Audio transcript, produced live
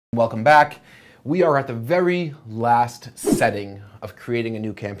Welcome back. We are at the very last setting of creating a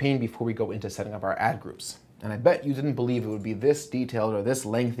new campaign before we go into setting up our ad groups. And I bet you didn't believe it would be this detailed or this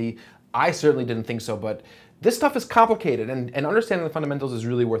lengthy. I certainly didn't think so, but this stuff is complicated and understanding the fundamentals is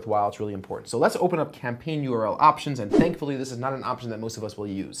really worthwhile. It's really important. So let's open up campaign URL options, and thankfully this is not an option that most of us will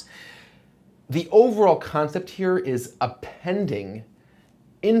use. The overall concept here is appending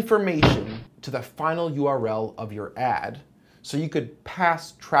information to the final URL of your ad, so you could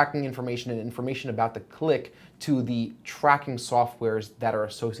pass tracking information and information about the click to the tracking softwares that are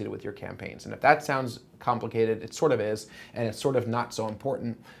associated with your campaigns. And if that sounds complicated, it sort of is, and it's sort of not so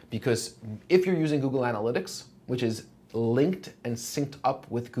important, because if you're using Google Analytics, which is linked and synced up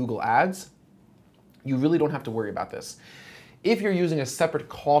with Google Ads, you really don't have to worry about this. If you're using a separate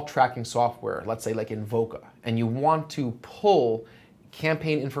call tracking software, let's say like Invoca, and you want to pull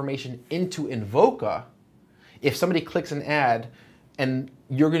campaign information into Invoca, if somebody clicks an ad and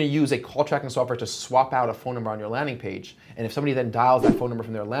you're going to use a call tracking software to swap out a phone number on your landing page, and if somebody then dials that phone number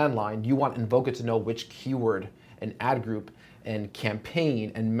from their landline, you want Invoca to know which keyword and ad group and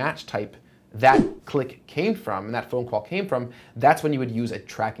campaign and match type that click came from and that phone call came from. That's when you would use a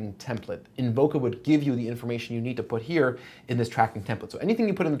tracking template. Invoca would give you the information you need to put here in this tracking template. So anything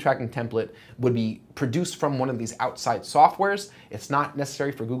you put in the tracking template would be produced from one of these outside softwares. It's not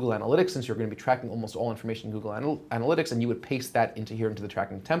necessary for Google Analytics, since you're going to be tracking almost all information in Google Analytics, and you would paste that into here into the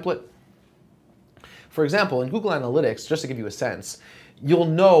tracking template. For example, in Google Analytics, just to give you a sense, you'll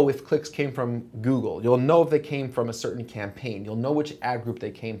know if clicks came from Google. You'll know if they came from a certain campaign. You'll know which ad group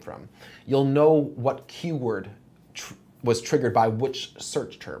they came from. You'll know what keyword was triggered by which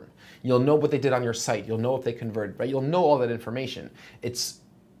search term. You'll know what they did on your site. You'll know if they converted, right? You'll know all that information. It's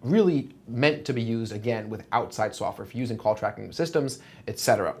really meant to be used, again, with outside software, if you're using call tracking systems,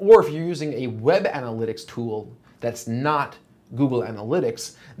 etc. Or if you're using a web analytics tool that's not Google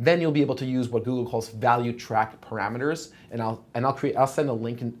Analytics, then you'll be able to use what Google calls value track parameters, and I'll send a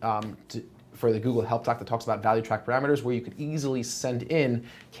link for the Google help doc that talks about value track parameters, where you could easily send in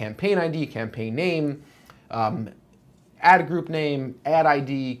campaign ID, campaign name, ad group name, ad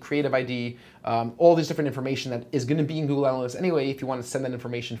ID, creative ID, all these different information that is going to be in Google Analytics anyway. If you want to send that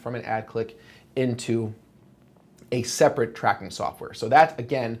information from an ad click into a separate tracking software. So that,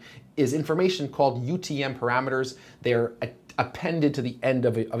 again, is information called UTM parameters. They're appended to the end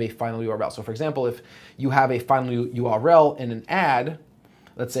of a final URL. So for example, if you have a final URL in an ad,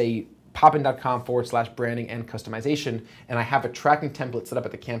 let's say poppin.com/branding and customization, and I have a tracking template set up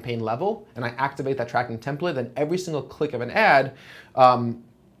at the campaign level, and I activate that tracking template, then every single click of an ad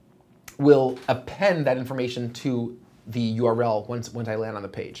will append that information to the URL once I land on the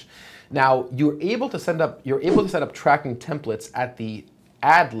page. Now, you're able to set up tracking templates at the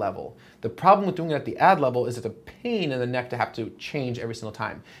ad level. The problem with doing it at the ad level is it's a pain in the neck to have to change every single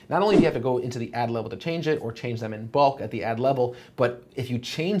time. Not only do you have to go into the ad level to change it or change them in bulk at the ad level, but if you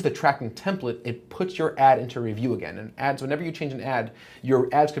change the tracking template, it puts your ad into review again. And ads, whenever you change an ad, your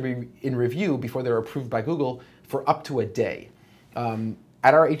ads could be in review before they're approved by Google for up to a day.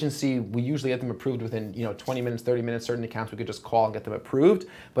 At our agency, we usually get them approved within 20 minutes, 30 minutes. Certain accounts we could just call and get them approved.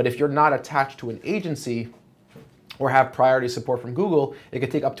 But if you're not attached to an agency or have priority support from Google, it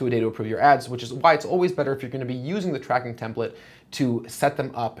could take up to a day to approve your ads, which is why it's always better if you're going to be using the tracking template to set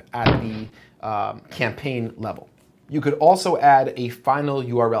them up at the campaign level. You could also add a final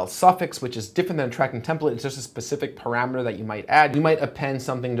URL suffix, which is different than a tracking template. It's just a specific parameter that you might add. You might append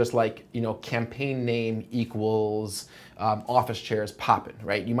something just like, campaign name equals office chairs poppin',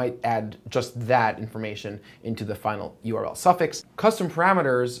 right? You might add just that information into the final URL suffix. Custom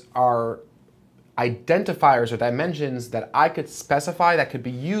parameters are identifiers or dimensions that I could specify that could be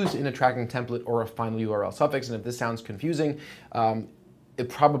used in a tracking template or a final URL suffix. And if this sounds confusing, it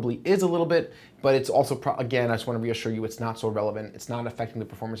probably is a little bit, but it's also, again, I just want to reassure you, it's not so relevant. It's not affecting the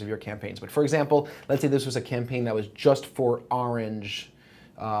performance of your campaigns. But for example, let's say this was a campaign that was just for orange.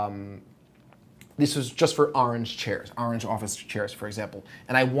 This was just for orange chairs, orange office chairs, for example.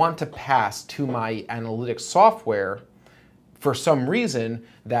 And I want to pass to my analytics software for some reason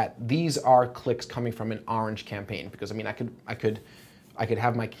that these are clicks coming from an orange campaign, because I could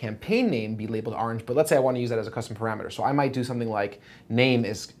have my campaign name be labeled orange, but let's say I want to use that as a custom parameter. So I might do something like name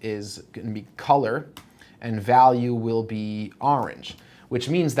is going to be color and value will be orange, which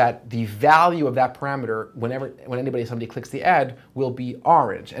means that the value of that parameter when somebody clicks the ad will be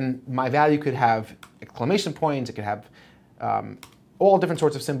orange. And my value could have exclamation points, it could have all different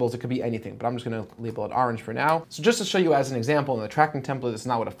sorts of symbols. It could be anything, but I'm just going to label it orange for now. So just to show you as an example, in the tracking template, this is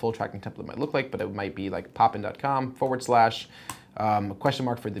not what a full tracking template might look like, but it might be like poppin.com / a question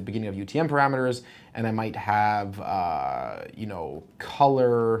mark for the beginning of UTM parameters, and I might have,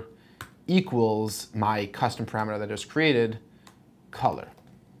 color equals my custom parameter that I just created, color.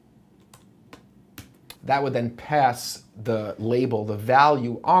 That would then pass the label, the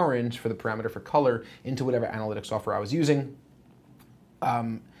value orange for the parameter for color into whatever analytics software I was using.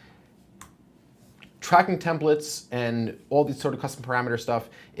 Tracking templates and all these sort of custom parameter stuff,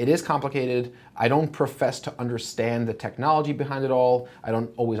 it is complicated. I don't profess to understand the technology behind it all. I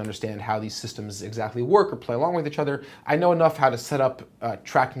don't always understand how these systems exactly work or play along with each other. I know enough how to set up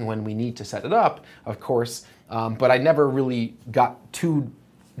tracking when we need to set it up, of course, but I never really got too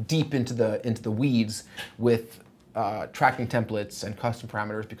deep into the weeds with tracking templates and custom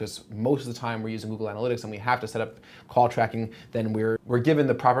parameters, because most of the time we're using Google Analytics and we have to set up call tracking. Then we're given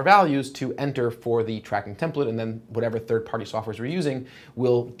the proper values to enter for the tracking template, and then whatever third-party softwares we're using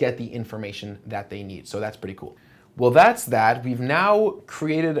will get the information that they need. So that's pretty cool. Well, that's that. We've now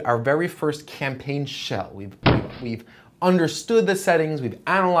created our very first campaign shell. We've understood the settings, we've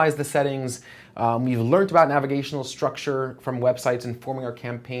analyzed the settings, we've learned about navigational structure from websites informing our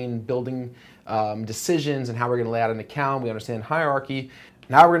campaign building decisions and how we're going to lay out an account. We understand hierarchy.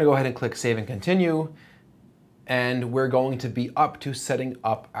 Now we're going to go ahead and click Save and Continue, and we're going to be up to setting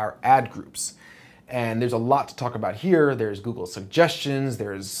up our ad groups. And there's a lot to talk about here. There's Google suggestions,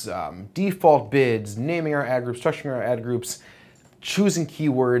 there's default bids, naming our ad groups, structuring our ad groups, choosing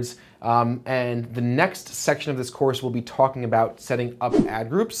keywords, and the next section of this course will be talking about setting up ad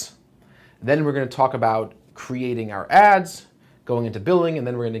groups. Then we're going to talk about creating our ads, going into billing, and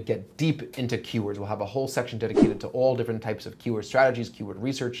then we're going to get deep into keywords. We'll have a whole section dedicated to all different types of keyword strategies, keyword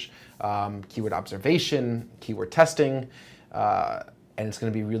research, keyword observation, keyword testing, and it's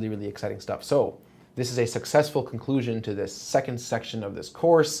going to be really, really exciting stuff. So this is a successful conclusion to this second section of this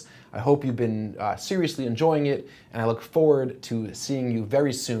course. I hope you've been seriously enjoying it, and I look forward to seeing you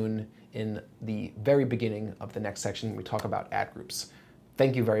very soon in the very beginning of the next section when we talk about ad groups.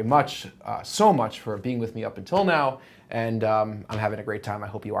 Thank you very much, so much for being with me up until now, and I'm having a great time. I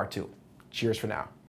hope you are too. Cheers for now.